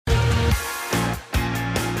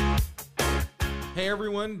Hey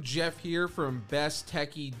everyone, Jeff here from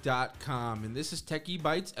besttechie.com, and this is Techie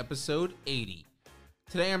Bites episode 80.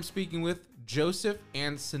 Today I'm speaking with Joseph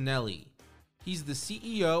Ancinelli. He's the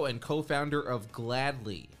CEO and co-founder of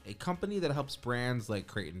Gladly, a company that helps brands like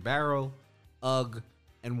Crate & Barrel, UGG,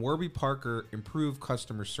 and Warby Parker improve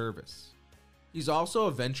customer service. He's also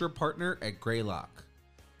a venture partner at Greylock.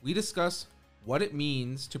 We discuss what it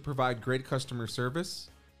means to provide great customer service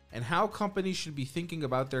and how companies should be thinking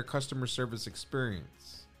about their customer service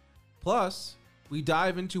experience. Plus, we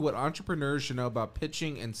dive into what entrepreneurs should know about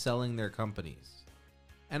pitching and selling their companies,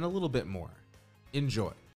 and a little bit more.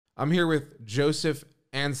 Enjoy. I'm here with Joseph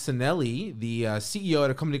Ancinelli, the CEO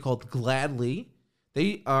at a company called Gladly.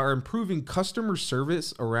 They are improving customer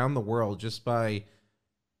service around the world just by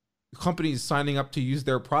companies signing up to use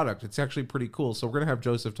their product. It's actually pretty cool. So we're going to have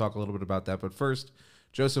Joseph talk a little bit about that. But first,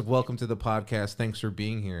 Joseph, welcome to the podcast. Thanks for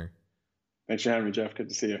being here. Thanks for having me, Jeff. Good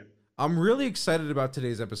to see you. I'm really excited about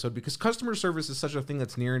today's episode because customer service is such a thing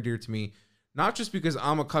that's near and dear to me, not just because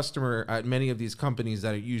I'm a customer at many of these companies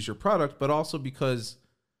that use your product, but also because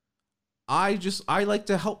I like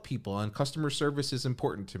to help people, and customer service is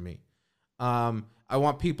important to me. I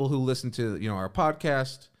want people who listen to our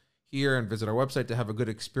podcast here and visit our website to have a good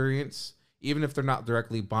experience, even if they're not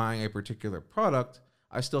directly buying a particular product.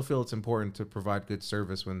 I still feel it's important to provide good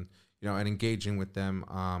service when, and engaging with them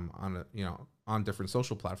on different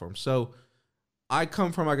social platforms. So I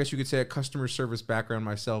come from, I guess you could say, a customer service background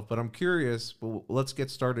myself, but I'm curious, let's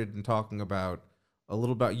get started in talking about a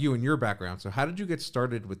little about you and your background. So how did you get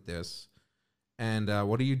started with this? And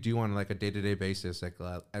what do you do on like a day-to-day basis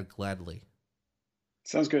at Gladly?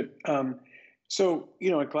 Sounds good. So,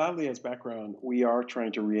 at Gladly as background, we are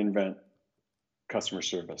trying to reinvent customer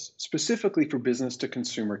service, specifically for business to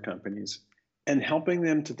consumer companies, and helping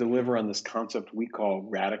them to deliver on this concept we call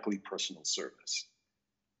radically personal service.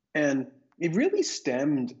 And it really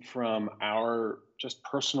stemmed from our just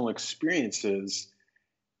personal experiences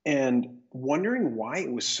and wondering why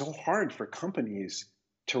it was so hard for companies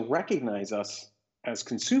to recognize us as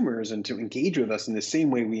consumers and to engage with us in the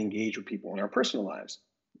same way we engage with people in our personal lives.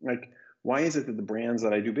 Like, why is it that the brands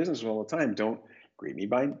that I do business with all the time don't greet me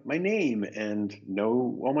by my name and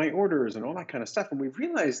know all my orders and all that kind of stuff? And we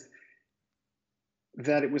realized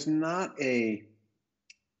that it was not a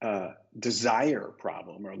desire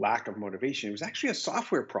problem or lack of motivation. It was actually a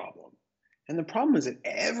software problem. And the problem is that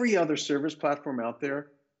every other service platform out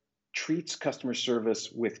there treats customer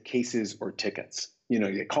service with cases or tickets.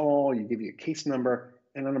 You call, you give you a case number,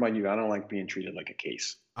 and I don't know about you, I don't like being treated like a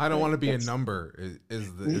case. I don't want to be a number.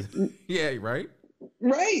 Yeah, right?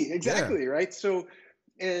 Right, exactly, yeah. Right? So,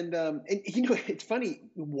 and it's funny,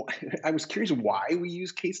 I was curious why we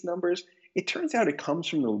use case numbers. It turns out it comes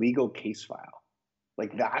from the legal case file.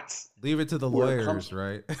 Like that's... Leave it to the lawyers,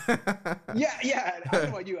 right? Yeah. I don't know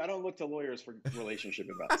about you. I don't look to lawyers for relationship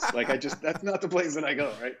advice. Like that's not the place that I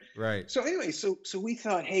go, right? Right. So anyway, so we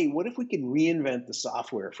thought, hey, what if we could reinvent the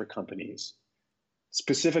software for companies,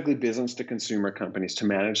 specifically business to consumer companies, to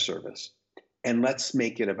manage service, and let's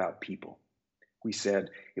make it about people. We said,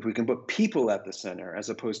 if we can put people at the center as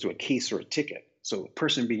opposed to a case or a ticket, so a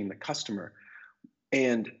person being the customer,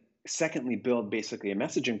 and secondly, build basically a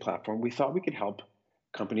messaging platform, we thought we could help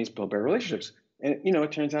companies build better relationships. And,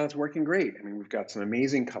 it turns out it's working great. I mean, we've got some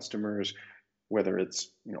amazing customers, whether it's,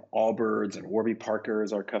 Allbirds and Warby Parker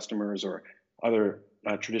as our customers, or other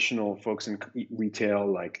traditional folks in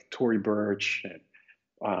retail like Tory Burch and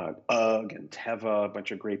UGG and Teva, a bunch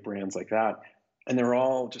of great brands like that. And they're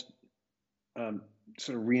all just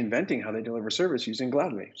sort of reinventing how they deliver service using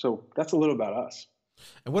Gladly. So that's a little about us.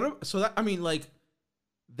 And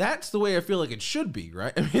that's the way I feel like it should be,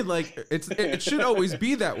 right? I mean, like it should always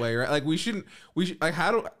be that way, right? Like we should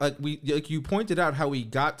like you pointed out how we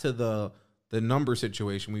got to the number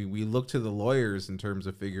situation. We looked to the lawyers in terms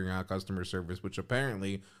of figuring out customer service, which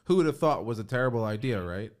apparently who would have thought was a terrible idea,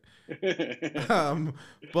 right?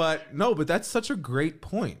 But that's such a great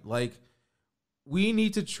point. Like we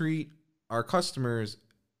need to treat our customers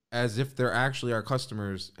as if they're actually our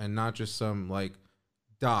customers and not just some like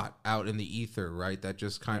dot out in the ether, right? That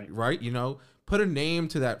just right? Put a name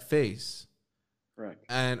to that face. Right.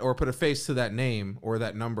 Or put a face to that name or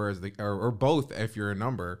that number or both if you're a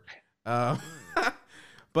number.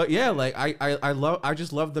 But yeah, like I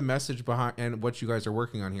just love the message behind and what you guys are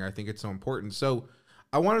working on here. I think it's so important. So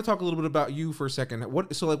I want to talk a little bit about you for a second. What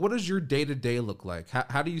does your day-to-day look like?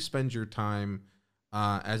 How do you spend your time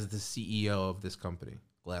as the CEO of this company,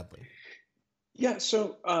 Gladly? Yeah,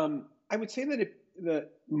 so I would say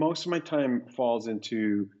that most of my time falls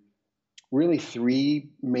into really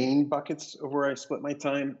three main buckets of where I split my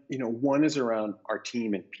time. One is around our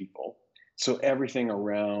team and people. So everything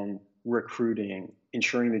around recruiting,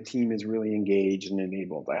 ensuring the team is really engaged and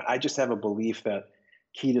enabled. I just have a belief that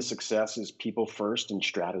key to success is people first and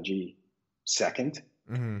strategy second.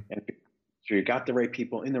 Mm-hmm. And so you got the right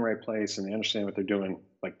people in the right place and they understand what they're doing.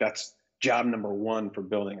 Like that's job number one for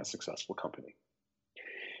building a successful company.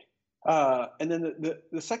 And then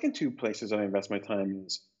the second two places I invest my time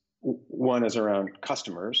is one is around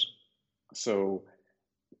customers. So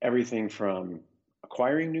everything from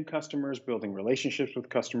acquiring new customers, building relationships with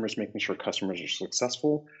customers, making sure customers are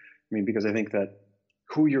successful. I mean, because I think that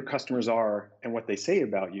who your customers are and what they say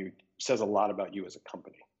about you says a lot about you as a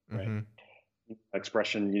company, right? Mm-hmm.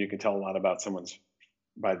 Expression, you can tell a lot about someone's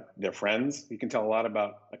by their friends. You can tell a lot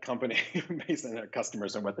about a company based on their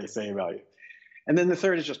customers and what they say about you. And then the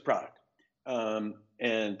third is just product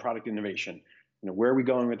and product innovation. Where are we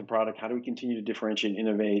going with the product? How do we continue to differentiate and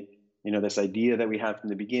innovate? This idea that we had from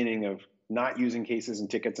the beginning of not using cases and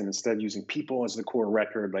tickets and instead using people as the core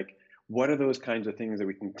record. Like, what are those kinds of things that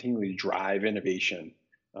we continually drive innovation?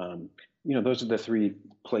 Those are the three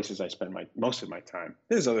places I spend most of my time.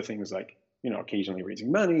 There's other things like, occasionally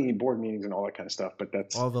raising money, board meetings, and all that kind of stuff. But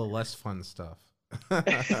that's all the less fun stuff.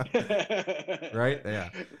 Right? Yeah.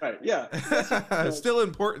 Right. Yeah. Still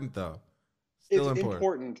important though. Still it's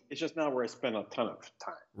important. It's just not where I spend a ton of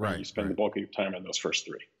time. Right. You spend the bulk of your time on those first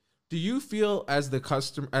three. Do you feel as the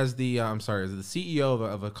CEO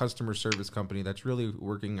of a customer service company that's really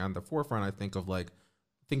working on the forefront, I think, of like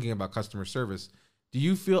thinking about customer service, do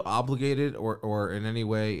you feel obligated or in any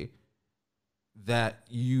way that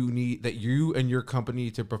you and your company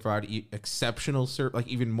to provide exceptional service, like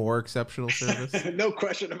even more exceptional service? No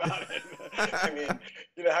question about it. I mean,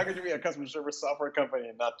 how could you be a customer service software company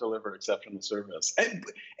and not deliver exceptional service?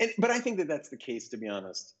 But I think that that's the case, to be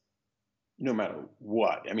honest, no matter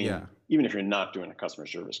what. I mean, even if you're not doing a customer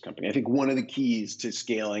service company, I think one of the keys to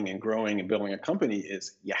scaling and growing and building a company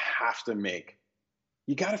is you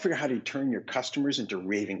got to figure out how to turn your customers into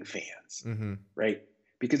raving fans, right?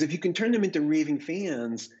 Because if you can turn them into raving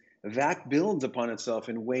fans, that builds upon itself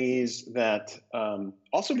in ways that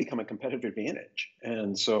also become a competitive advantage.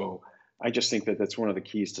 And so I just think that that's one of the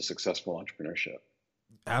keys to successful entrepreneurship.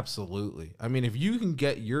 Absolutely. I mean, if you can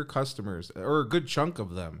get your customers or a good chunk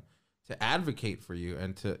of them to advocate for you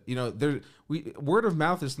and to, word of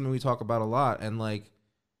mouth is something we talk about a lot. And like,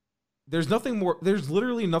 there's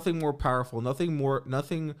literally nothing more powerful, nothing more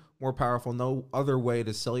powerful, no other way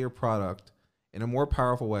to sell your product in a more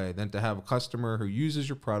powerful way than to have a customer who uses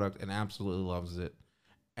your product and absolutely loves it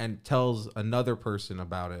and tells another person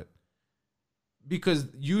about it. Because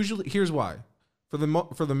usually, here's why. For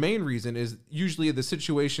the main reason is usually the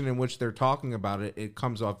situation in which they're talking about it, it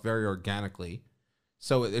comes off very organically.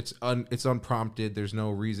 So it's unprompted. There's no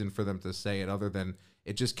reason for them to say it other than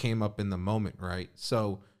it just came up in the moment, right?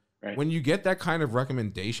 So when you get that kind of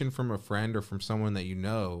recommendation from a friend or from someone that you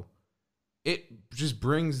know, it just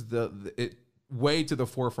brings it way to the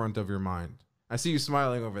forefront of your mind. I see you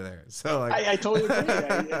smiling over there. So like, I totally agree.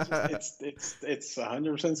 It's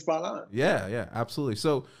 100% spot on. Yeah, absolutely.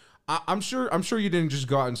 So I'm sure you didn't just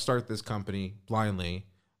go out and start this company blindly.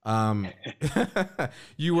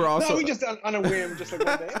 You were also we just on a whim, just like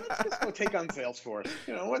one day, let's just go take on Salesforce.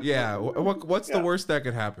 What's the worst that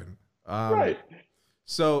could happen? Right.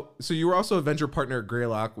 So you were also a venture partner at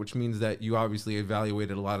Greylock, which means that you obviously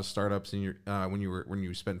evaluated a lot of startups in your when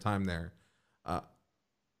you spent time there.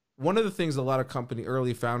 One of the things a lot of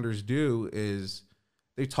early founders do is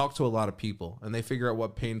they talk to a lot of people and they figure out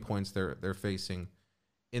what pain points they're facing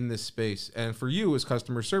in this space. And for you as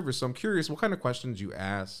customer service, so I'm curious what kind of questions you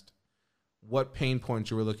asked, what pain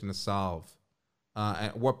points you were looking to solve,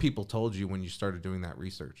 and what people told you when you started doing that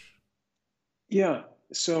research. Yeah.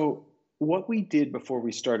 So what we did before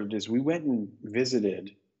we started is we went and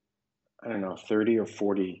visited, 30 or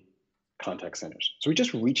 40 contact centers. So we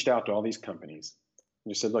just reached out to all these companies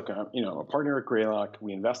and just said, look, I'm a partner at Greylock.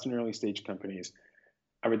 We invest in early stage companies.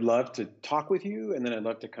 I would love to talk with you, and then I'd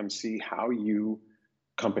love to come see how you,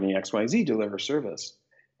 company XYZ, deliver service.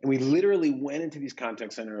 And we literally went into these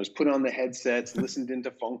contact centers, put on the headsets, listened into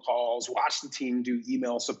phone calls, watched the team do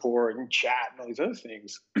email support and chat and all these other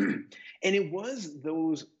things. And it was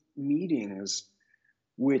those meetings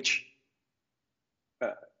which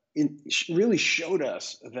really showed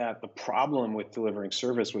us that the problem with delivering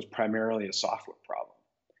service was primarily a software problem.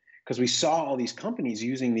 Because we saw all these companies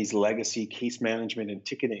using these legacy case management and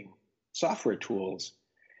ticketing software tools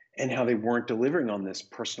and how they weren't delivering on this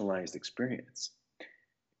personalized experience.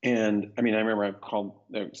 And I remember I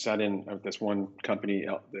sat in with this one company.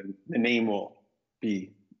 The name will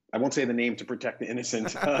be, I won't say the name to protect the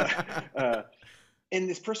innocent. And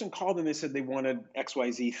this person called and they said they wanted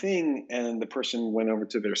XYZ thing. And the person went over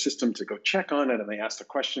to their system to go check on it. And they asked a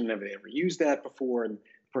question, have they ever used that before? And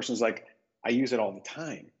the person's like, I use it all the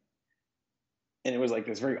time. And it was like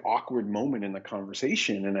this very awkward moment in the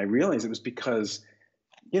conversation. And I realized it was because,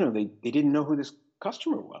 they didn't know who this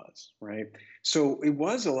customer was, right? So it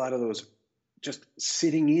was a lot of those just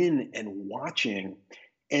sitting in and watching.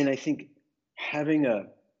 And I think having a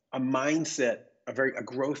mindset, a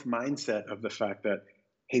growth mindset of the fact that,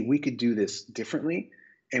 hey, we could do this differently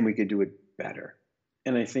and we could do it better.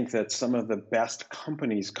 And I think that some of the best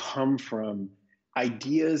companies come from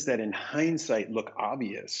ideas that in hindsight look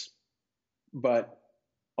obvious, but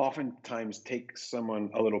oftentimes take someone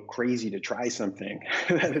a little crazy to try something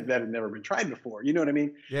that had never been tried before. You know what I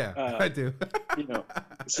mean? Yeah, I do. you know,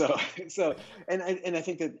 so, and I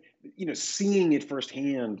think that, seeing it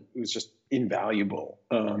firsthand was just invaluable.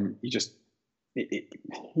 You just, you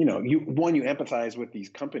empathize with these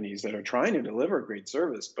companies that are trying to deliver great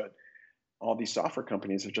service, but all these software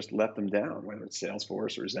companies have just let them down, whether it's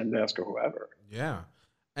Salesforce or Zendesk or whoever. Yeah.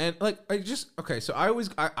 And like, okay. So I was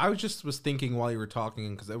thinking while you were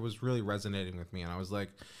talking, cause it was really resonating with me. And I was like,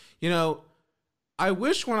 I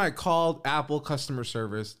wish when I called Apple customer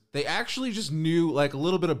service, they actually just knew like a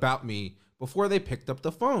little bit about me before they picked up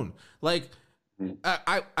the phone. Like,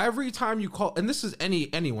 I every time you call, and this is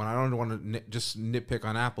anyone, I don't want to just nitpick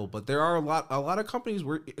on Apple, but there are a lot of companies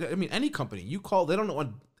where, I mean, any company you call, they don't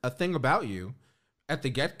know a thing about you at the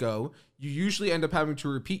get-go. You usually end up having to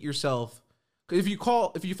repeat yourself. If you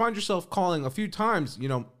find yourself calling a few times,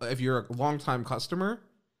 if you're a longtime customer,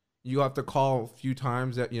 you have to call a few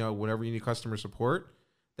times that, whenever you need customer support.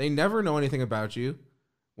 They never know anything about you.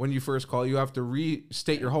 When you first call, you have to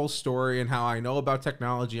restate your whole story and how I know about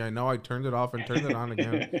technology. I know I turned it off and turned it on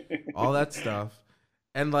again, all that stuff.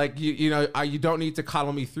 And like, you don't need to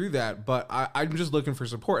coddle me through that, but I'm just looking for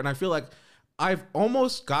support. And I feel like I've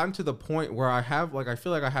almost gotten to the point where I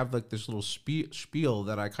feel like I have like this little spiel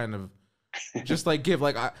that I kind of just like give,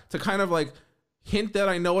 like to kind of like hint that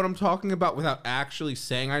I know what I'm talking about without actually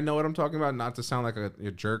saying I know what I'm talking about, not to sound like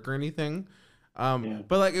a jerk or anything. But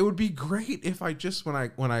like, it would be great if I just,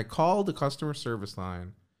 when I called the customer service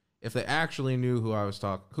line, if they actually knew who I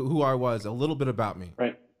was, a little bit about me.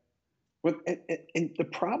 Right. Well, and the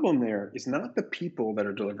problem there is not the people that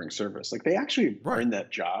are delivering service. Like, they actually are in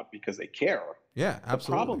that job because they care. Yeah, absolutely.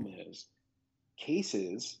 The problem is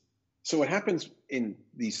cases. So what happens in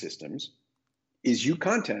these systems is you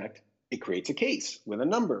contact, it creates a case with a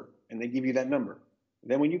number, and they give you that number.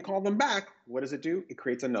 Then when you call them back, what does it do? It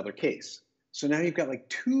creates another case. So now you've got like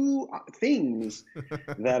two things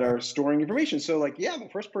that are storing information. So like, yeah, the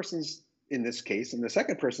first person's in this case, and the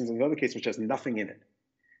second person's in another case, which has nothing in it.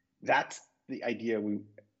 That's the idea we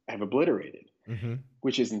have obliterated,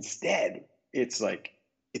 which is instead, it's like,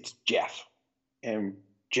 it's Jeff. And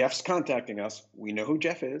Jeff's contacting us. We know who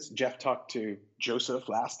Jeff is. Jeff talked to Joseph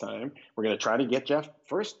last time. We're going to try to get Jeff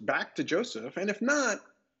first back to Joseph. And if not,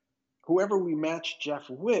 whoever we match Jeff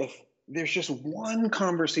with, there's just one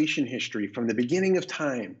conversation history from the beginning of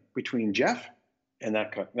time between Jeff and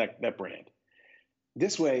that brand.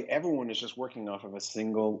 This way, everyone is just working off of a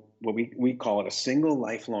single, what we call it, a single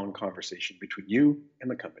lifelong conversation between you and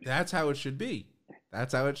the company. That's how it should be.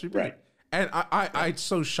 That's how it should be. Right. And it's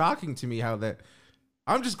so shocking to me how that.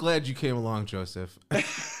 I'm just glad you came along, Joseph.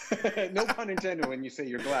 No pun intended when you say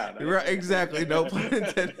you're glad. Right, exactly. No pun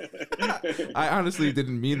intended. I honestly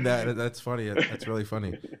didn't mean that. That's funny. That's really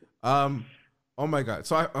funny. Oh my God.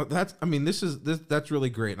 So that's really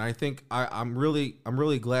great. And I think I'm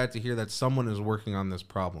really glad to hear that someone is working on this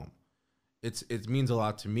problem. It means a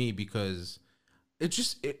lot to me because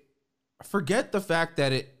forget the fact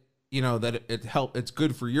that it's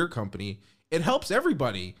good for your company. It helps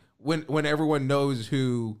everybody when everyone knows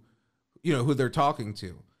who they're talking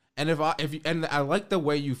to. And and I like the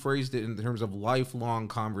way you phrased it in terms of lifelong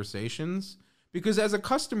conversations, because as a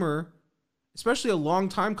customer, especially a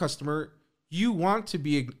long-time customer, you want to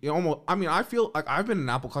be I feel like I've been an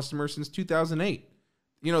Apple customer since 2008.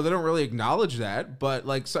 They don't really acknowledge that, but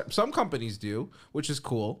like some companies do, which is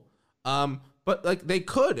cool. But like they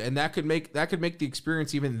could, and that could make the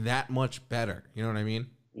experience even that much better. You know what I mean?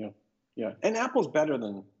 Yeah. Yeah, and Apple's better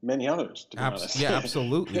than many others, to be honest. Yeah,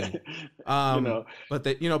 absolutely. But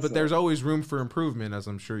there's always room for improvement, as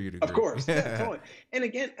I'm sure you'd agree. Of course, yeah, totally. And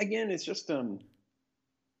again, it's just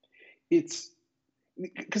it's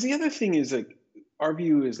because the other thing is, like, our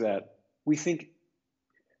view is that we think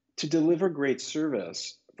to deliver great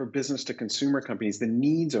service for business to consumer companies, the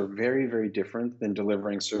needs are very, very different than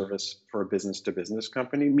delivering service for a business to business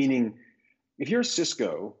company. Meaning, if you're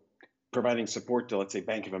Cisco providing support to, let's say,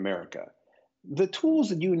 Bank of America, the tools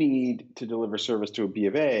that you need to deliver service to a B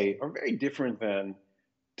of A are very different than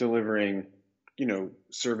delivering,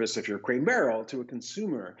 service if you're Crate and Barrel to a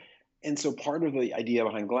consumer. And so part of the idea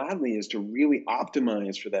behind Gladly is to really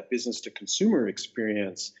optimize for that business to consumer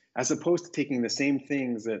experience, as opposed to taking the same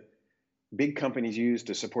things that big companies use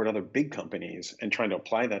to support other big companies and trying to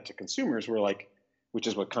apply that to consumers. We're like, which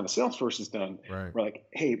is what kind of Salesforce has done. Right. We're like,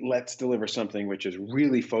 hey, let's deliver something which is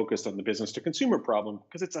really focused on the business to consumer problem,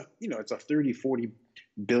 because it's a 30-40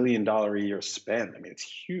 billion dollar a year spend. I mean, it's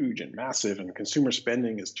huge and massive, and consumer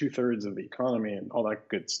spending is 2/3 of the economy and all that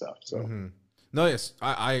good stuff. So No, yes,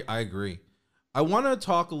 I agree. I want to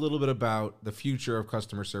talk a little bit about the future of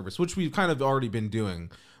customer service, which we've kind of already been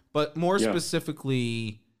doing, but more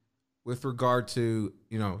specifically with regard to,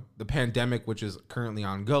 the pandemic, which is currently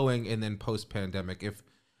ongoing, and then post-pandemic.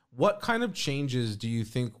 What kind of changes do you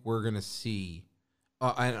think we're going to see?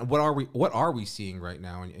 And what are we seeing right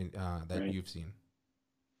now that you've seen?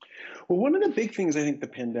 Well, one of the big things I think the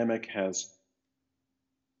pandemic has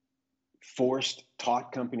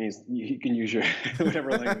taught companies, you can use your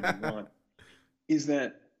whatever language you want, is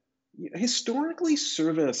that historically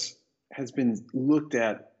service has been looked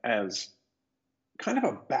at as kind of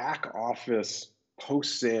a back office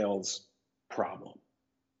post-sales problem,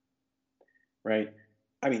 right?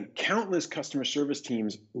 I mean, countless customer service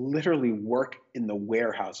teams literally work in the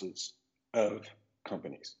warehouses of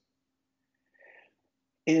companies.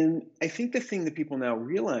 And I think the thing that people now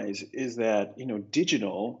realize is that,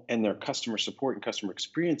 digital and their customer support and customer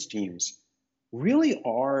experience teams really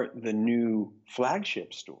are the new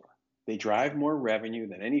flagship store. They drive more revenue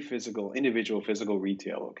than any individual physical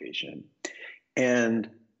retail location. And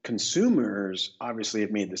consumers obviously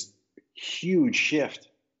have made this huge shift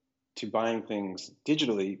to buying things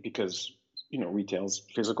digitally because,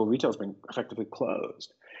 physical retail's been effectively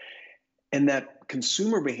closed. And that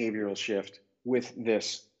consumer behavioral shift with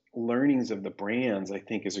this learnings of the brands, I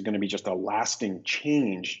think, is going to be just a lasting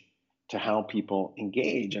change to how people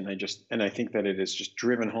engage. And I think that it has just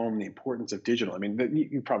driven home the importance of digital. I mean,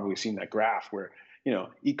 you've probably seen that graph where,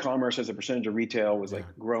 e-commerce as a percentage of retail was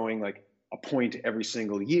growing like a point every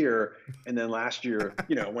single year. And then last year,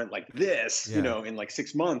 went like this, in like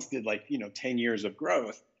 6 months did 10 years of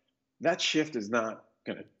growth. That shift is not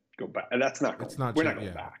going to go back. And we're not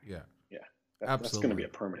going back. Yeah. That's going to be a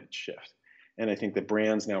permanent shift. And I think the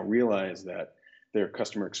brands now realize that their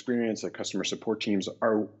customer experience, their customer support teams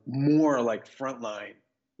are more like frontline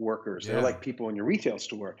workers. They're like people in your retail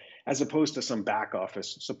store, as opposed to some back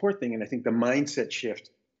office support thing. And I think the mindset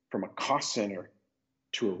shift from a cost center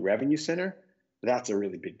to a revenue center, that's a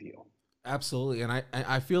really big deal. Absolutely. And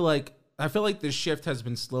I feel like this shift has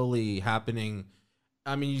been slowly happening.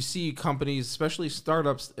 I mean, you see companies, especially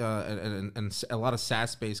startups and a lot of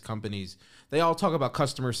SaaS-based companies, they all talk about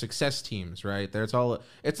customer success teams, right?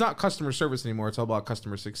 It's not customer service anymore. It's all about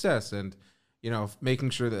customer success and, making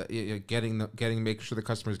sure that making sure the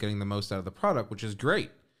customer is getting the most out of the product, which is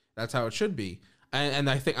great. That's how it should be. And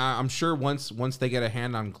I'm sure once they get a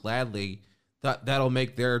hand on Gladly, that'll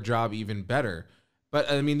make their job even better.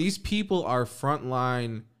 But I mean, these people are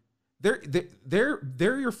frontline.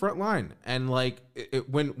 They're your front line. And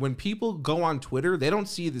when people go on Twitter, they don't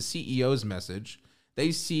see the CEO's message.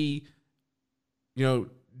 They see,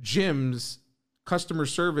 Jim's customer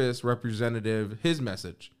service representative, his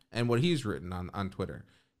message and what he's written on Twitter.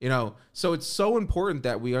 So it's so important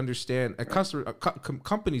that we understand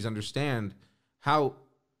companies understand how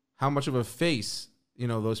much of a face,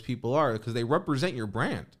 those people are, because they represent your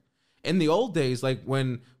brand. In the old days, like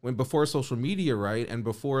when before social media, right, and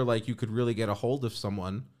before you could really get a hold of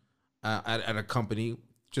someone at a company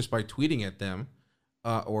just by tweeting at them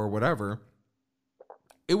or whatever,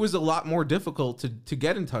 it was a lot more difficult to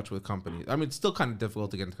get in touch with companies. I mean, it's still kind of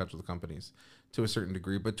difficult to get in touch with companies to a certain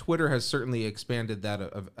degree, but Twitter has certainly expanded that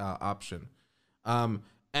option.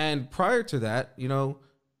 And prior to that, you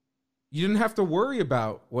didn't have to worry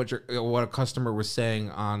about what a customer was saying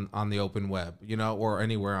on the open web, or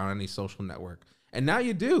anywhere on any social network. And now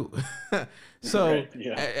you do. So, right,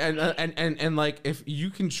 yeah. and if you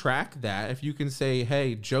can track that, if you can say,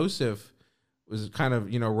 hey, Joseph was kind of,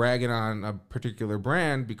 ragging on a particular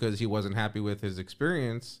brand because he wasn't happy with his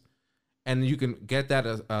experience, and you can get that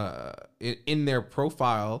in their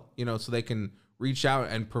profile, so they can reach out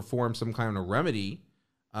and perform some kind of remedy.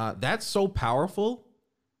 That's so powerful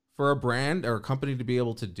for a brand or a company to be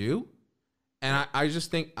able to do. And I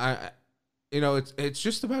just think it's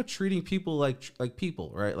just about treating people like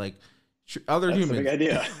people, right? Like other That's humans. That's a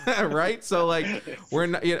big idea. Right? So we're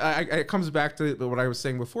not, it comes back to what I was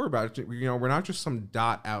saying before about, we're not just some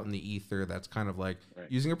dot out in the ether that's kind of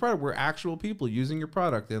using a product. We're actual people using your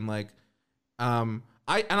product. And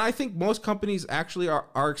I think most companies actually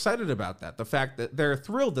are excited about that. The fact that they're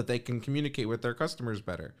thrilled that they can communicate with their customers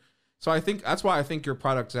better. So I think that's why I think your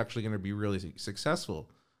product is actually going to be really successful.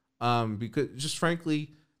 Because just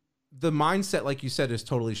frankly, the mindset, like you said, is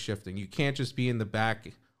totally shifting. You can't just be in the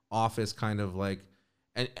back office kind of like,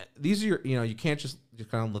 and these are your, you can't just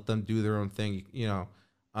kind of let them do their own thing,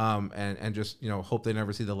 and just, hope they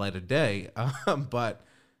never see the light of day. But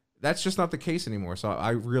that's just not the case anymore. So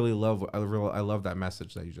I love that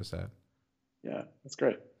message that you just had. Yeah, that's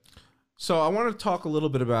great. So I want to talk a little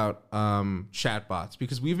bit about chatbots,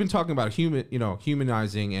 because we've been talking about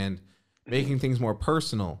humanizing and making things more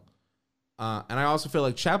personal. And I also feel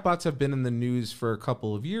like chatbots have been in the news for a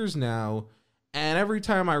couple of years now. And every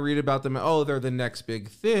time I read about them, oh, they're the next big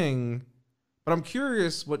thing. But I'm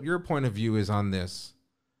curious what your point of view is on this.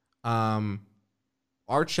 Are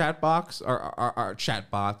chatbots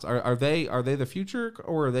are they the future,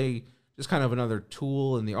 or are they just kind of another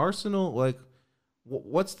tool in the arsenal? Like,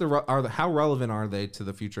 how relevant are they to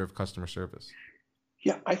the future of customer service?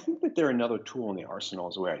 Yeah, I think that they're another tool in the arsenal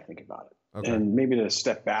is the way I think about it. Okay. And maybe to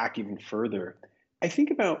step back even further, I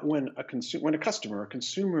think about when a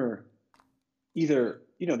consumer either,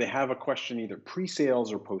 they have a question either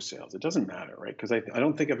pre-sales or post-sales. It doesn't matter, right? Because I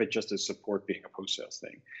don't think of it just as support being a post-sales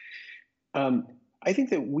thing. I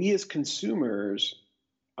think that we as consumers,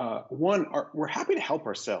 we're happy to help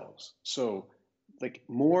ourselves. So like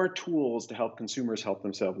more tools to help consumers help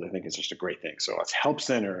themselves, I think is just a great thing. So it's help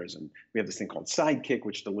centers, and we have this thing called Sidekick,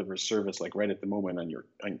 which delivers service like right at the moment on your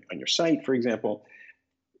site, for example.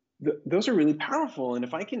 Those are really powerful. And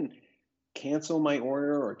if I can cancel my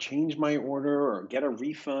order or change my order or get a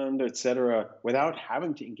refund, et cetera, without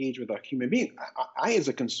having to engage with a human being, I as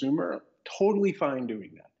a consumer, totally fine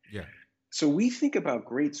doing that. Yeah. So we think about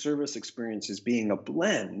great service experiences being a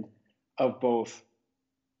blend of both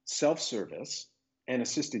self-service and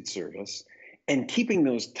assisted service, and keeping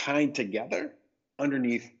those tied together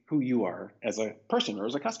underneath who you are as a person or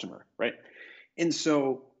as a customer, right? And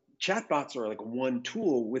so chatbots are like one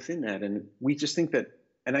tool within that. And we just think that,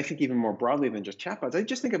 and I think even more broadly than just chatbots, I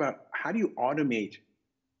just think about how do you automate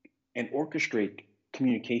and orchestrate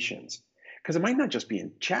communications? Because it might not just be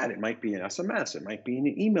in chat, it might be an SMS, it might be an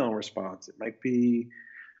email response, it might be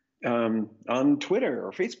on Twitter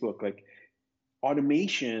or Facebook. Like,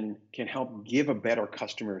 automation can help give a better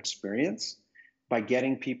customer experience by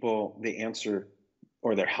getting people the answer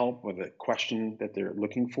or their help or the question that they're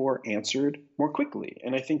looking for answered more quickly.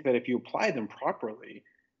 And I think that if you apply them properly,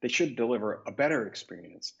 they should deliver a better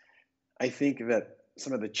experience. I think that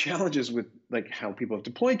some of the challenges with like how people have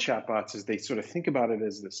deployed chatbots is they sort of think about it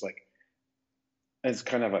as this as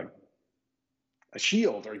kind of a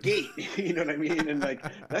shield or a gate, you know what I mean? And like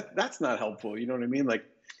that's not helpful, you know what I mean? Like,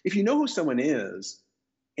 if you know who someone is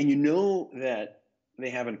and you know that they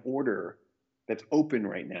have an order that's open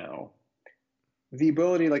right now, the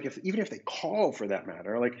ability, like even if they call for that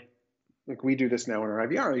matter, like we do this now in our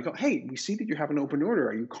IVR, you go, hey, we see that you have an open order.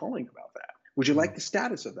 Are you calling about that? Would you like the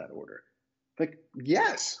status of that order? Like,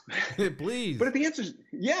 yes. Please. But if the answer is,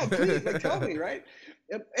 yeah, please, like, tell me, right?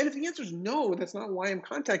 And if the answer is no, that's not why I'm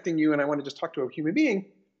contacting you and I want to just talk to a human being,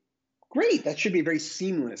 great. That should be very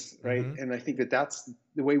seamless, right? Mm-hmm. And I think that that's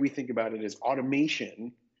the way we think about it, is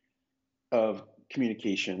automation of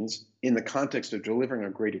communications in the context of delivering a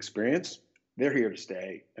great experience. They're here to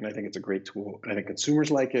stay. And I think it's a great tool. And I think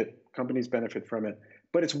consumers like it. Companies benefit from it.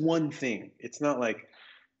 But it's one thing. It's not like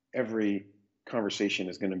every conversation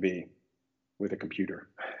is going to be with a computer.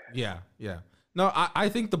 Yeah, yeah. No, I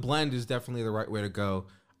think the blend is definitely the right way to go.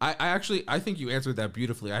 I think you answered that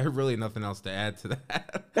beautifully. I have really nothing else to add to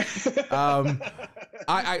that.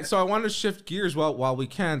 So I want to shift gears while we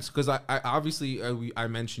can, because I obviously I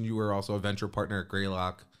mentioned you were also a venture partner at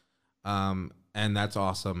Greylock, and that's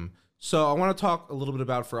awesome. So I want to talk a little bit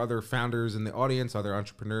about, for other founders in the audience, other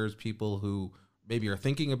entrepreneurs, people who maybe are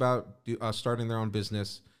thinking about starting their own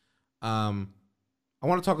business. I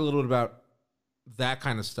want to talk a little bit about that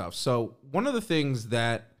kind of stuff. So one of the things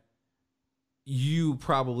that you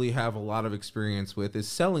probably have a lot of experience with is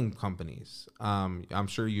selling companies. I'm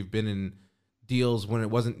sure you've been in deals when it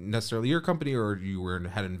wasn't necessarily your company, or you were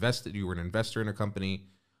an investor in a company.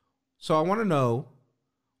 So I want to know,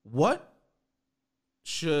 what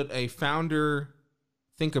should a founder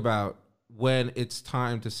think about when it's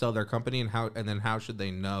time to sell their company, and how should they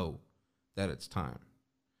know that it's time?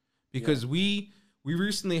 Because we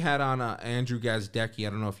recently had on Andrew Gazdecki. I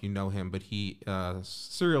don't know if you know him, but he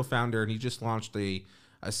serial founder, and he just launched a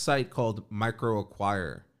site called Micro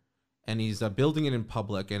Acquire, and he's building it in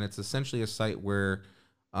public, and it's essentially a site where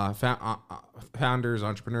founders,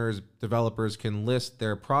 entrepreneurs, developers can list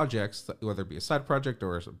their projects, whether it be a side project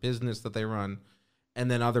or a business that they run, and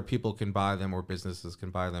then other people can buy them or businesses can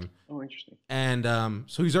buy them. Oh, interesting. And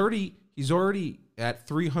so he's already at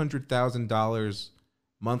 $300,000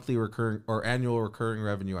 monthly recurring or annual recurring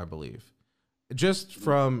revenue, I believe, just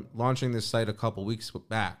from launching this site a couple weeks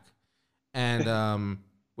back, and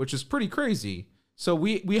which is pretty crazy. So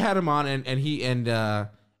we had him on, and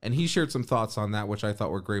he shared some thoughts on that, which I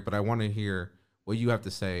thought were great. But I want to hear what you have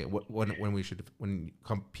to say when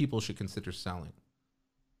people should consider selling.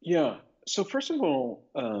 Yeah. So first of all,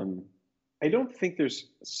 I don't think there's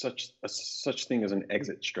such thing as an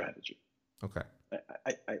exit strategy. Okay.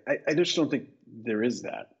 I just don't think there is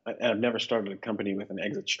that. I've never started a company with an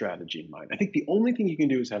exit strategy in mind. I think the only thing you can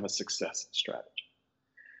do is have a success strategy.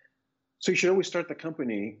 So you should always start the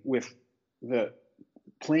company with the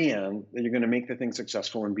plan that you're going to make the thing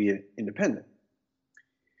successful and be independent.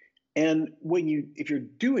 And if you're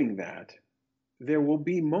doing that, there will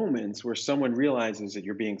be moments where someone realizes that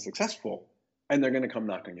you're being successful and they're going to come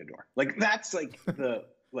knock on your door. That's the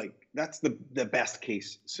best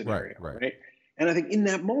case scenario, right? And I think in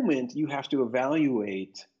that moment, you have to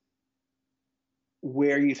evaluate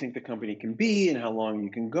where you think the company can be and how long you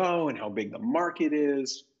can go and how big the market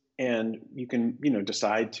is. And you can,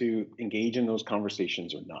 decide to engage in those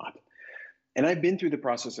conversations or not. And I've been through the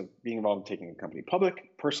process of being involved in taking a company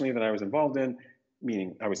public, personally, that I was involved in,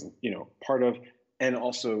 meaning I was, part of, and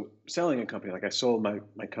also selling a company. Like I sold my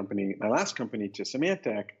last company to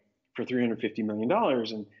Symantec for $350 million.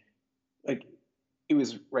 And it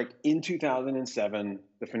was in 2007,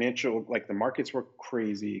 the financial, the markets were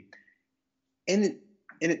crazy. And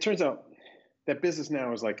it turns out that business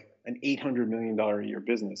now is an $800 million a year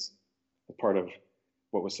business, a part of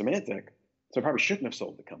what was Symantec. So I probably shouldn't have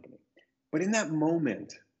sold the company. But in that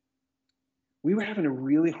moment, we were having a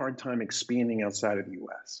really hard time expanding outside of the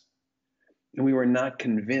US. And we were not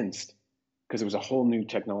convinced, because it was a whole new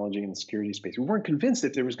technology in the security space. We weren't convinced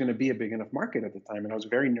that there was going to be a big enough market at the time. And I was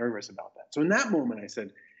very nervous about that. So in that moment, I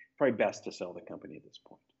said, probably best to sell the company at this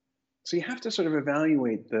point. So you have to sort of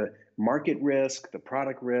evaluate the market risk, the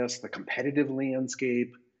product risk, the competitive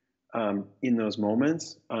landscape in those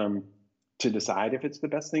moments to decide if it's the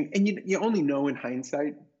best thing. And you only know in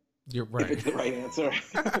hindsight You're right. if it's the right answer.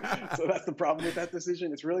 So that's the problem with that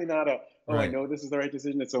decision. It's really not I know this is the right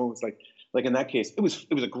decision. It's almost like in that case, it was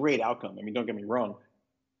a great outcome. I mean, don't get me wrong,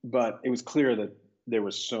 but it was clear that there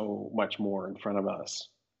was so much more in front of us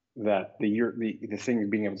that the thing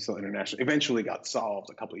being able to sell internationally eventually got solved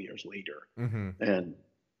a couple of years later, and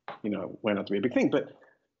went out to be a big thing. But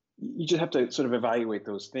you just have to sort of evaluate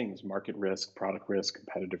those things: market risk, product risk,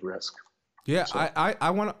 competitive risk. Yeah, so. I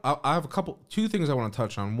have two things I want to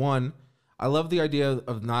touch on. One, I love the idea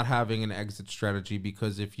of not having an exit strategy,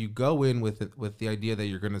 because if you go in with the idea that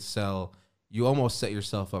you're going to sell, you almost set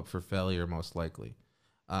yourself up for failure, most likely.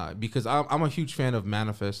 Because I'm a huge fan of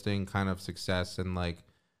manifesting kind of success and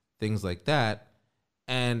things like that.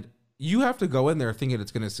 And you have to go in there thinking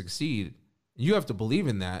it's going to succeed. You have to believe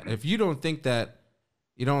in that. If you don't think that,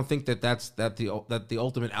 the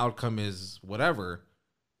ultimate outcome is whatever.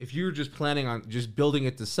 If you're just planning on just building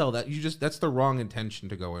it to sell, that's the wrong intention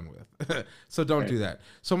to go in with. So don't do that.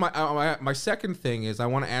 So my second thing is, I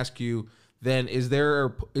want to ask you then, is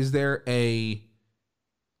there a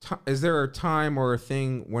time or a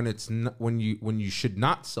thing when it's not, when you should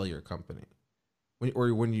not sell your company,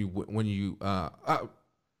 when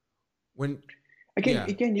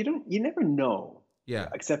again you never know. Yeah.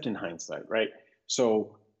 Except in hindsight, right?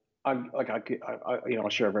 So I'll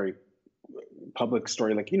share a very public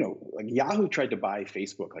story. Yahoo tried to buy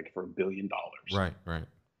Facebook for $1 billion. Right.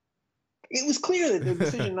 It was clear that the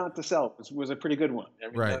decision not to sell was a pretty good one. I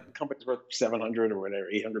mean, right. The company's worth 700 or whatever,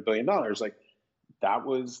 $800 billion. That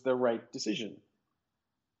was the right decision.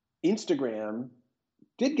 Instagram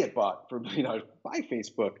did get bought for $1 billion by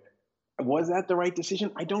Facebook. Was that the right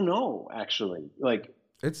decision? I don't know, actually.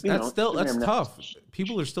 That's tough.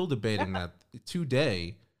 People are still debating that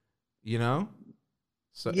today,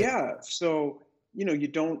 So yeah. So, you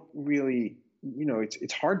don't really,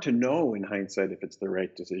 it's hard to know in hindsight if it's the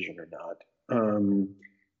right decision or not.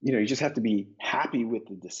 You just have to be happy with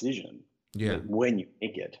the decision. Yeah. When you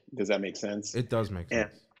make it. Does that make sense? It does make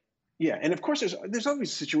sense. Yeah. And of course there's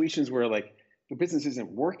always situations where the business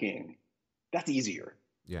isn't working. That's easier.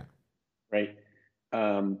 Yeah. Right.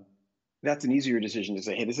 That's an easier decision to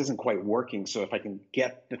say, hey, this isn't quite working. So if I can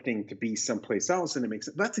get the thing to be someplace else and it makes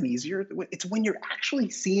it, that's an easier. It's when you're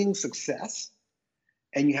actually seeing success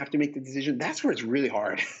and you have to make the decision. That's where it's really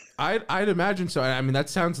hard. I'd imagine so. I mean, that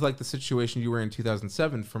sounds like the situation you were in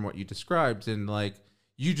 2007 from what you described. And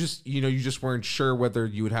you just weren't sure whether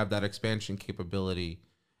you would have that expansion capability.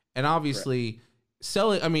 And obviously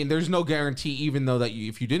selling, I mean, there's no guarantee, even though that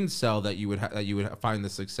if you didn't sell, that you would find the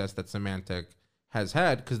success that Symantec has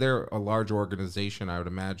had, because they're a large organization, I would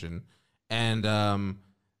imagine. And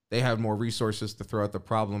they have more resources to throw at the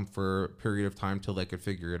problem for a period of time till they could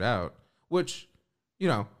figure it out, which,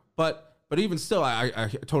 but even still,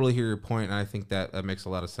 I totally hear your point, and I think that makes a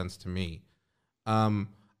lot of sense to me.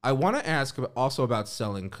 I want to ask also about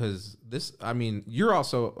selling, because you're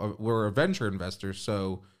also we're a venture investor,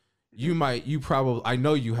 so I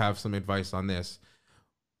know you have some advice on this,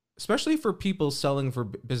 especially for people selling for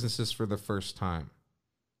businesses for the first time.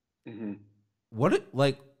 Mm-hmm.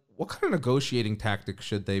 What kind of negotiating tactics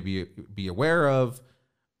should they be aware of?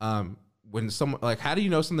 When how do you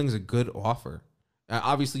know something's a good offer?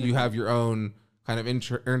 Obviously, you have your own kind of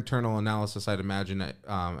internal analysis, I'd imagine, at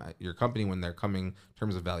your company when they're coming in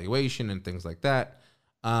terms of valuation and things like that.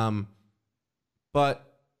 But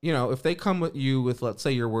if they come with you with, let's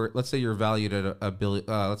say you're valued at $1 billion,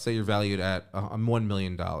 let's say you're valued at $1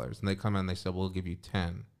 million, and they come in and they say, we'll give you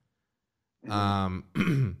 10.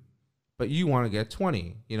 But you want to get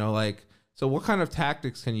 20, so what kind of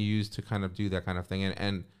tactics can you use to kind of do that kind of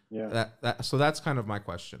thing? So that's kind of my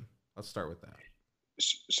question. Let's start with that.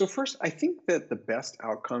 So first, I think that the best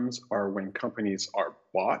outcomes are when companies are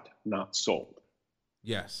bought, not sold.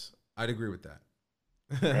 Yes, I'd agree with that.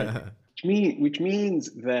 Right? Which means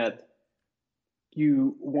that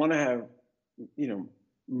you want to have,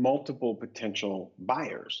 multiple potential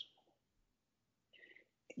buyers,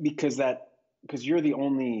 because you're the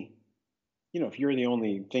only, if you're the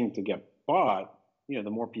only thing to get bought, the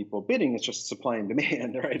more people bidding, it's just supply and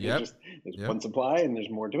demand, right? Yep. There's one supply and there's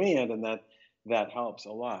more demand, and that helps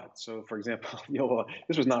a lot. So, for example,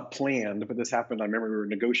 this was not planned, but this happened. I remember we were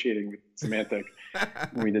negotiating with Symantec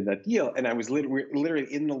when we did that deal, and I was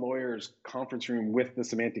literally in the lawyer's conference room with the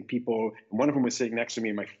Symantec people, and one of them was sitting next to me,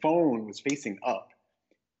 and my phone was facing up.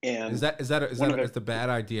 And is that a bad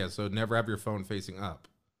idea? So never have your phone facing up.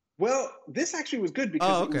 Well, this actually was good,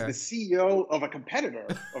 because it was the CEO of a competitor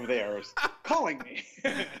of theirs calling me,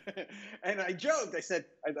 and I joked. I said,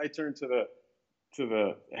 I turned to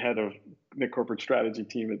the head of the corporate strategy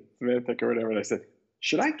team at Symantec or whatever, and I said,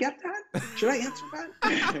 "Should I get that? Should I answer that?"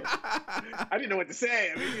 I didn't know what to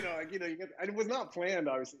say. I mean, it was not planned,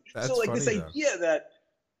 obviously. That's so, funny, this idea that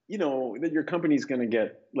that your company's going to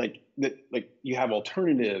get you have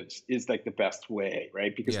alternatives is the best way,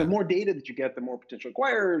 right? Because the more data that you get, the more potential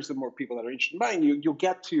acquirers, the more people that are interested in buying you'll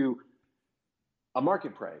get to a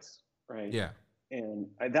market price, right? Yeah. And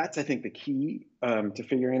that's, I think, the key to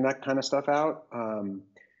figuring that kind of stuff out.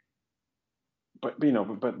 But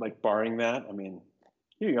barring that, I mean,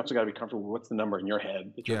 you also got to be comfortable with what's the number in your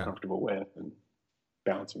head that you're comfortable with, and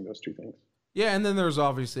balancing those two things. Yeah, and then there's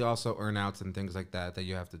obviously also earnouts and things like that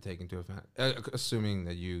you have to take into account, assuming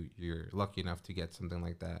that you're lucky enough to get something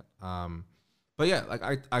like that. But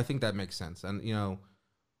yeah, I think that makes sense, and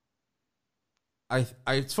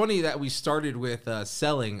it's funny that we started with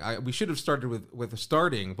selling. We should have started with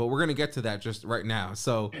starting, but we're gonna get to that just right now.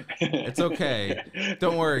 So it's okay.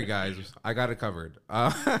 Don't worry, guys. I got it covered.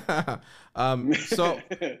 So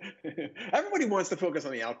everybody wants to focus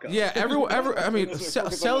on the outcome. Yeah, I mean,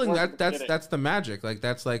 selling that's the magic.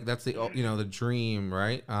 That's the dream,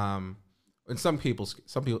 right? And some people,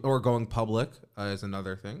 or going public is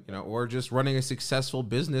another thing, or just running a successful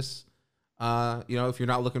business. If you're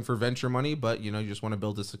not looking for venture money, but you just want to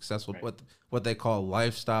build a successful, what they call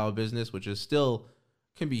lifestyle business, which is still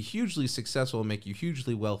can be hugely successful and make you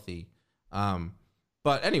hugely wealthy.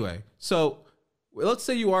 But anyway, so let's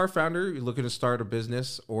say you are a founder, you're looking to start a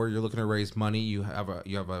business, or you're looking to raise money. You have a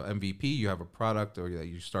MVP, you have a product, or that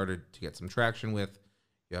you started to get some traction with.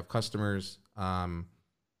 You have customers.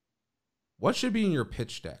 What should be in your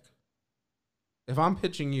pitch deck? If I'm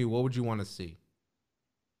pitching you, what would you want to see?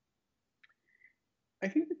 I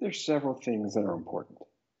think that there's several things that are important.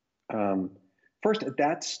 First, at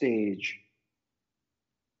that stage,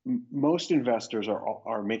 most investors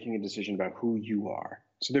are making a decision about who you are.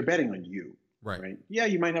 So they're betting on you, right? Yeah,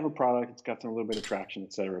 you might have a product, it's got a little bit of traction,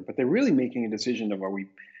 et cetera, but they're really making a decision of, are we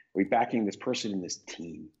backing this person in this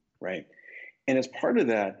team, right? And as part of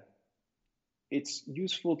that, it's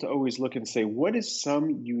useful to always look and say, what is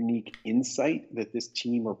some unique insight that this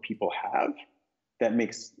team or people have that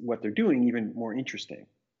makes what they're doing even more interesting,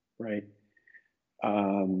 right?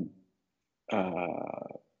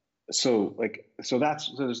 So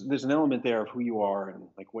there's an element there of who you are and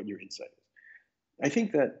what your insight is. I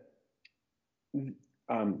think that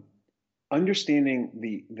understanding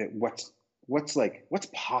what's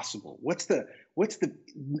possible, what's the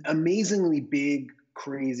amazingly big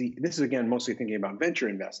crazy, this is again mostly thinking about venture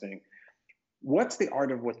investing. What's the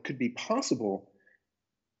art of what could be possible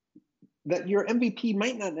that your MVP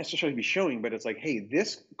might not necessarily be showing, but it's like, hey,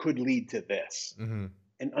 this could lead to this. Mm-hmm.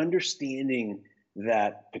 And understanding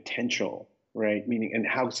that potential, right? Meaning, and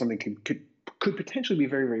how something could potentially be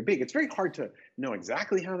very, very big. It's very hard to know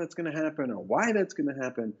exactly how that's going to happen or why that's going to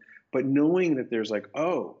happen, but knowing that there's like,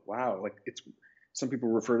 oh, wow, like it's, some people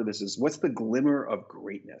refer to this as what's the glimmer of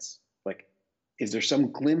greatness? Like, is there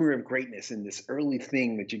some glimmer of greatness in this early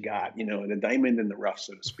thing that you got, the diamond in the rough,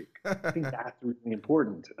 so to speak? I think that's really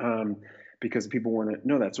important because people want to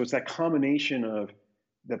know that. So it's that combination of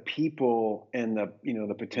the people and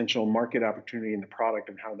the potential market opportunity and the product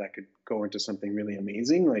and how that could go into something really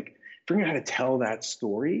amazing. Like figuring out how to tell that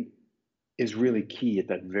story is really key at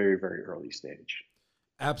that very, very early stage.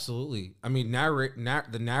 Absolutely. I mean,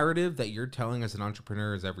 the narrative that you're telling as an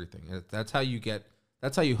entrepreneur is everything. That's how you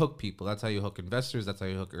hook people. That's how you hook investors. That's how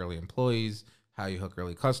you hook early employees, how you hook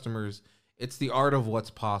early customers. It's the art of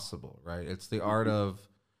what's possible, right? It's the art of,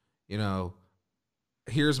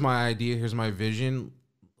 here's my idea, here's my vision.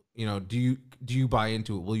 Do you buy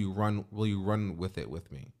into it? Will you run with it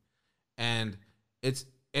with me? And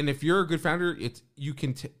if you're a good founder, it's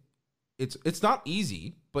not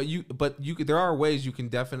easy, but there are ways you can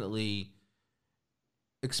definitely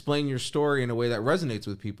explain your story in a way that resonates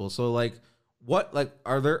with people. So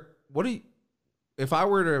if I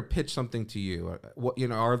were to pitch something to you,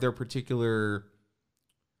 are there particular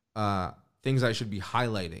things I should be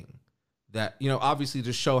highlighting that, obviously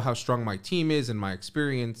to show how strong my team is and my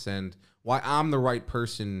experience and why I'm the right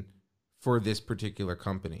person for this particular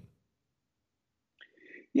company?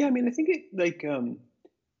 Yeah, I mean, I think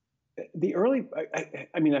the early,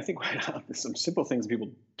 I mean, I think there's some simple things people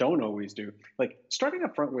don't always do. Like starting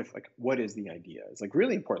up front with like, what is the idea? Is like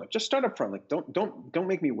really important. Like just start up front. Like don't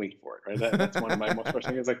make me wait for it. Right. That's one of my most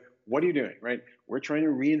frustrating things. Like, what are you doing? Right. We're trying to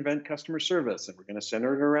reinvent customer service, and we're going to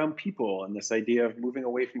center it around people. And this idea of moving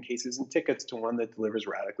away from cases and tickets to one that delivers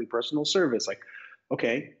radically personal service. Like,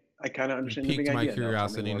 okay, I kind of understand the big idea. Piqued my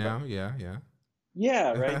curiosity now. Yeah.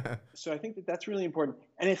 Yeah. Right. So I think that's really important.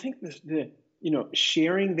 And I think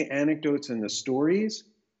sharing the anecdotes and the stories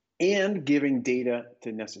and giving data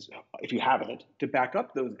if you have it, to back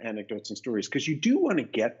up those anecdotes and stories, because you do want to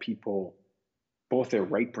get people both their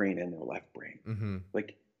right brain and their left brain. Mm-hmm.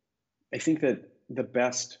 Like, I think that the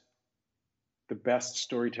best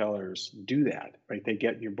storytellers do that, right? They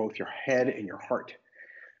get both your head and your heart.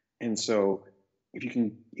 And so if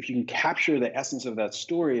you can capture the essence of that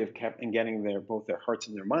story and getting both their hearts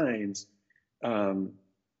and their minds,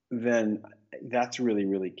 then that's really,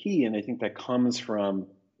 really key. And I think that comes from,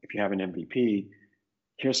 if you have an MVP,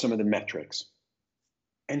 here's some of the metrics.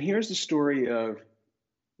 And here's the story of,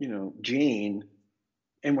 Jane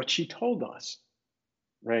and what she told us,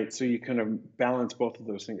 right? So you kind of balance both of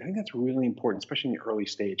those things. I think that's really important, especially in the early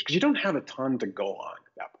stage, because you don't have a ton to go on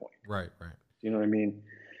at that point. Right. You know what I mean?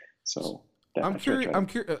 So I'm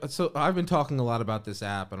curious. So I've been talking a lot about this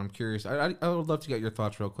app, and I'm curious. I would love to get your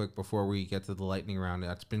thoughts real quick before we get to the lightning round.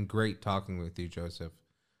 It's been great talking with you, Joseph.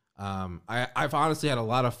 I've honestly had a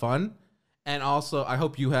lot of fun, and also I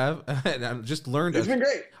hope you have. And I just learned. It's been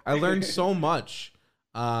great. I learned so much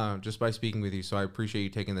just by speaking with you. So I appreciate you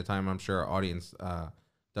taking the time. I'm sure our audience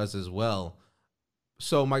does as well.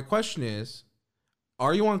 So my question is,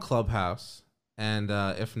 are you on Clubhouse? And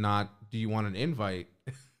if not, do you want an invite?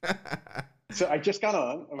 So I just got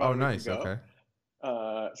on. Oh, nice. Okay.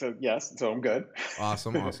 So yes, so I'm good.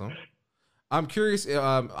 Awesome. I'm curious.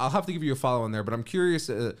 I'll have to give you a follow on there, but I'm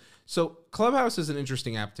curious. So Clubhouse is an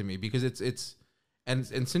interesting app to me because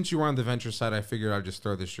and since you were on the venture side, I figured I'd just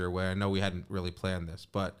throw this your way. I know we hadn't really planned this,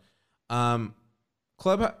 but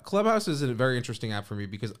Clubhouse is a very interesting app for me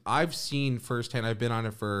because I've seen firsthand. I've been on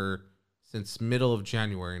it since middle of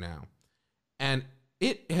January now, and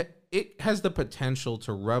it has the potential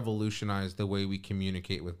to revolutionize the way we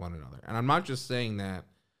communicate with one another. And I'm not just saying that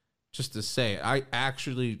just to say it. I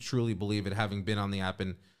actually truly believe it, having been on the app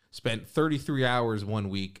and spent 33 hours one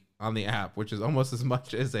week on the app, which is almost as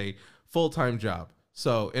much as a full-time job.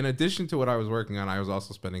 So in addition to what I was working on, I was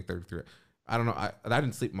also spending 33. I don't know. I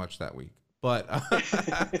didn't sleep much that week, but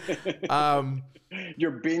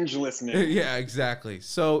you're binge listening. Yeah, exactly.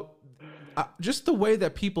 So just the way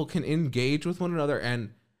that people can engage with one another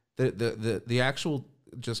and the actual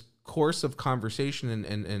just course of conversation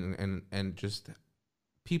and just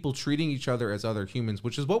people treating each other as other humans,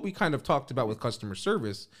 which is what we kind of talked about with customer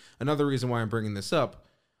service. Another reason why I'm bringing this up,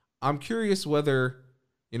 I'm curious whether,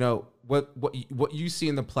 what you see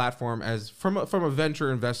in the platform as from a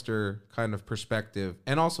venture investor kind of perspective,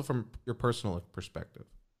 and also from your personal perspective.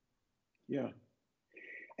 Yeah.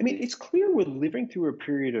 I mean, it's clear we're living through a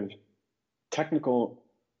period of technological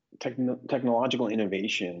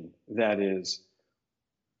innovation that is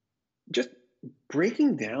just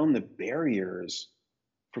breaking down the barriers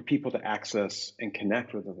for people to access and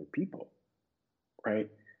connect with other people, right?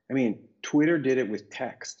 I mean, Twitter did it with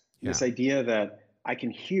text. Yeah. This idea that I can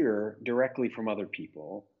hear directly from other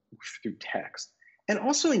people through text and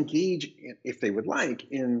also engage, if they would like,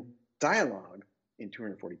 in dialogue in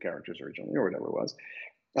 240 characters originally, or whatever it was.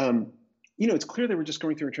 It's clear that we're just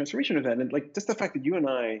going through a transformation of that. And like just the fact that you and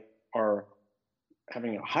I are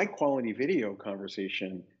having a high quality video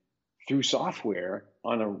conversation through software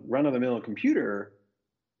on a run-of-the-mill computer,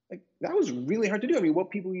 like that was really hard to do. I mean,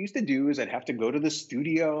 what people used to do is I'd have to go to the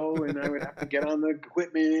studio and I would have to get on the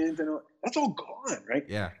equipment and that's all gone, right?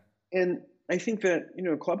 Yeah. And I think that,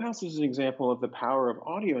 Clubhouse is an example of the power of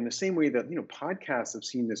audio in the same way that, podcasts have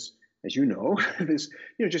seen this, as you know, this,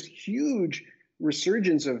 just huge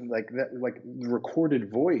resurgence of like that, like the recorded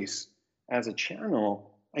voice as a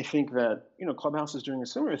channel. I think that, Clubhouse is doing a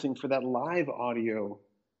similar thing for that live audio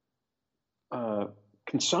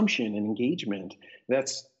consumption and engagement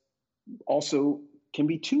that's also can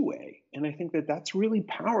be two-way. And I think that that's really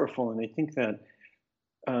powerful. And I think that,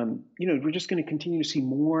 we're just going to continue to see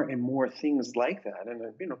more and more things like that.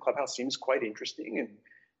 And, Clubhouse seems quite interesting and,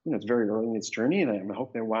 it's very early in its journey and I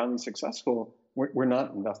hope they're wildly successful. We're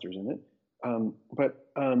not investors in it.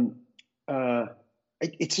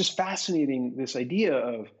 It's just fascinating, this idea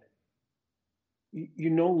of you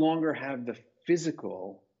no longer have the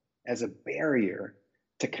physical as a barrier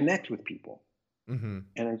to connect with people. Mm-hmm.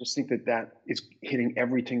 And I just think that is hitting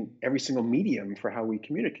every single medium for how we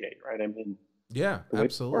communicate, right? I mean, yeah,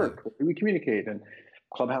 absolutely. The way we communicate, and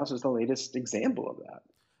Clubhouse is the latest example of that.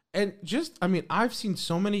 And just, I mean, I've seen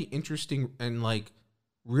so many interesting and like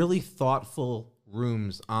really thoughtful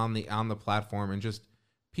rooms on the platform, and just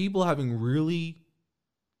people having really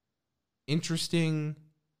interesting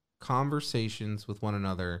conversations with one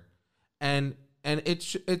another, and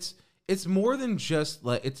it's more than just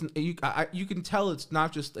like you can tell it's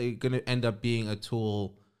not just going to end up being a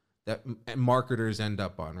tool that marketers end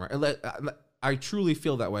up on, right? I truly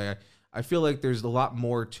feel that way. I feel like there's a lot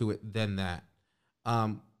more to it than that.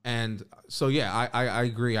 And so yeah, I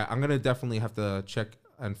agree. I'm gonna definitely have to check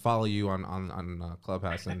and follow you on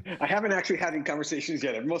Clubhouse. And I haven't actually had any conversations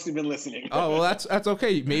yet. I've mostly been listening. Oh, well, that's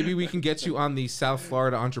okay. Maybe we can get you on the South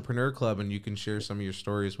Florida Entrepreneur Club, and you can share some of your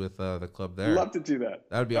stories with the club there. Love to do that.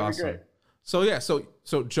 That would be awesome. Great. So yeah, so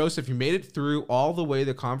Joseph, you made it through all the way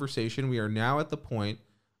the conversation. We are now at the point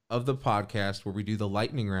of the podcast where we do the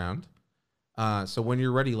lightning round. So when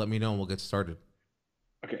you're ready, let me know and we'll get started.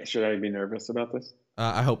 Okay. Should I be nervous about this?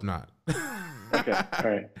 I hope not. Okay. All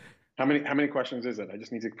right. How many questions is it? I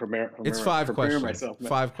just need to prepare. It's 5 questions. Myself.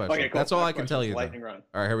 5 questions. Okay, cool. That's all I can tell you. Lightning round.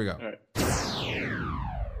 All right, here we go. All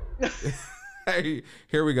right. Hey,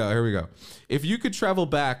 here we go. If you could travel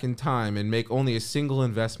back in time and make only a single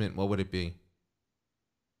investment, what would it be?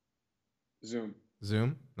 Zoom.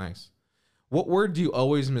 Zoom? Nice. What word do you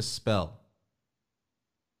always misspell?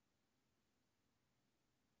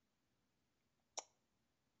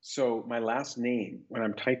 So my last name, when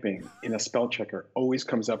I'm typing in a spell checker, always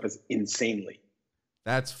comes up as insanely.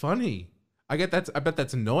 That's funny. I bet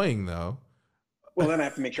that's annoying though. Well, then I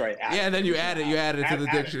have to make sure I add it. Yeah, then you add it. You add it to the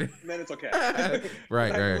dictionary. And then it's okay.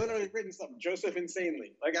 Right. I've literally written something, Joseph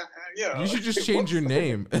Insanely. Like, You should just change your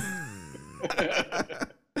name.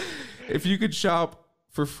 If you could shop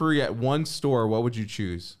for free at one store, what would you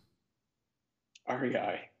choose?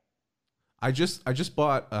 REI. I just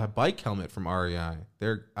bought a bike helmet from REI.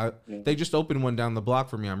 They just opened one down the block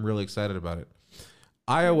for me. I'm really excited about it.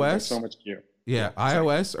 iOS. So much cute. Yeah,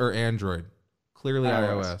 iOS or Android? Clearly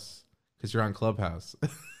iOS, because you're on Clubhouse.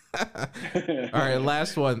 All right,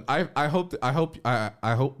 last one. I hope.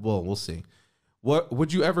 Well, we'll see. What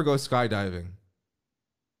would you ever go skydiving?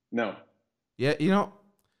 No. Yeah,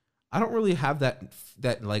 I don't really have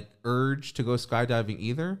that like urge to go skydiving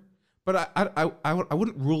either. But I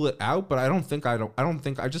wouldn't rule it out, but I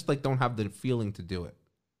just like don't have the feeling to do it.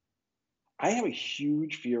 I have a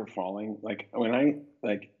huge fear of falling. Like when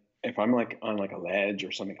if I'm like on like a ledge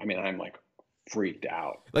or something, I mean, I'm like freaked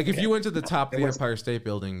out. Like if you went to the top of the Empire State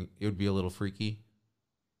Building, it would be a little freaky.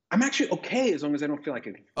 I'm actually okay as long as I don't feel like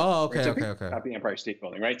it. Oh, okay, right? So okay. Top of the Empire State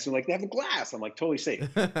Building, right? So like they have the glass, I'm like totally safe.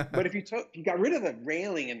 But if you got rid of the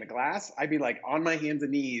railing and the glass, I'd be like on my hands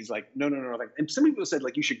and knees, like no. Like, and some people said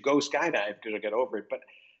like you should go skydive because you'll get over it. But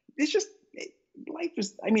it's just life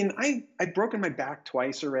is. I mean, I've broken my back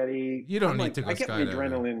twice already. You don't need to go skydiving. I get my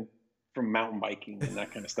adrenaline from mountain biking and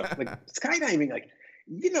that kind of stuff. Like skydiving, like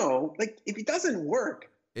if it doesn't work,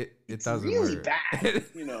 It doesn't really work. bad,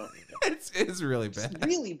 you know. It's really bad. It's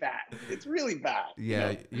really bad. It's really bad.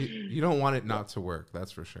 Yeah, you know? you don't want it not to work.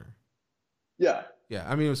 That's for sure. Yeah. Yeah,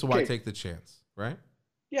 I mean, so why Okay. take the chance, right?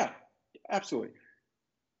 Yeah, absolutely.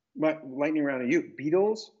 Lightning round of you,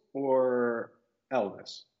 Beatles or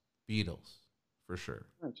Elvis? Beatles, for sure.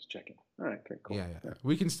 I'm just checking. All right, okay, cool. Yeah.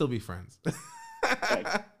 We can still be friends. Hey,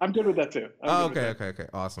 I'm good with that too. Okay.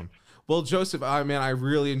 Awesome. Well, Joseph, I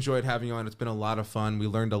really enjoyed having you on. It's been a lot of fun. We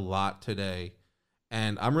learned a lot today.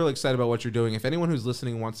 And I'm really excited about what you're doing. If anyone who's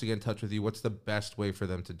listening wants to get in touch with you, what's the best way for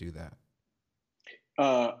them to do that?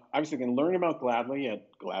 Obviously, you can learn about Gladly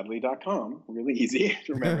at gladly.com. Really easy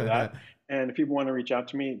to remember that. And if people want to reach out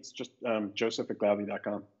to me, it's just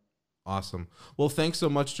joseph@gladly.com. Awesome. Well, thanks so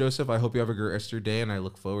much, Joseph. I hope you have a great rest of your day, and I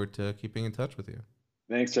look forward to keeping in touch with you.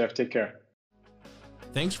 Thanks, Jeff. Take care.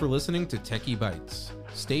 Thanks for listening to Techie Bites.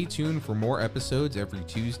 Stay tuned for more episodes every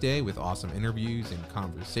Tuesday with awesome interviews and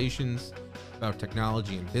conversations about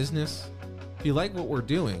technology and business. If you like what we're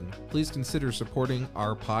doing, please consider supporting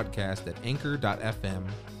our podcast at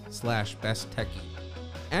anchor.fm/besttechie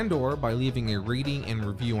and/or by leaving a rating and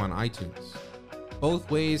review on iTunes.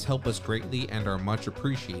 Both ways help us greatly and are much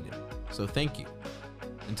appreciated, so thank you.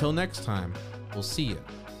 Until next time, we'll see you.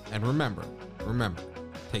 And remember,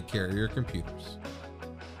 take care of your computers.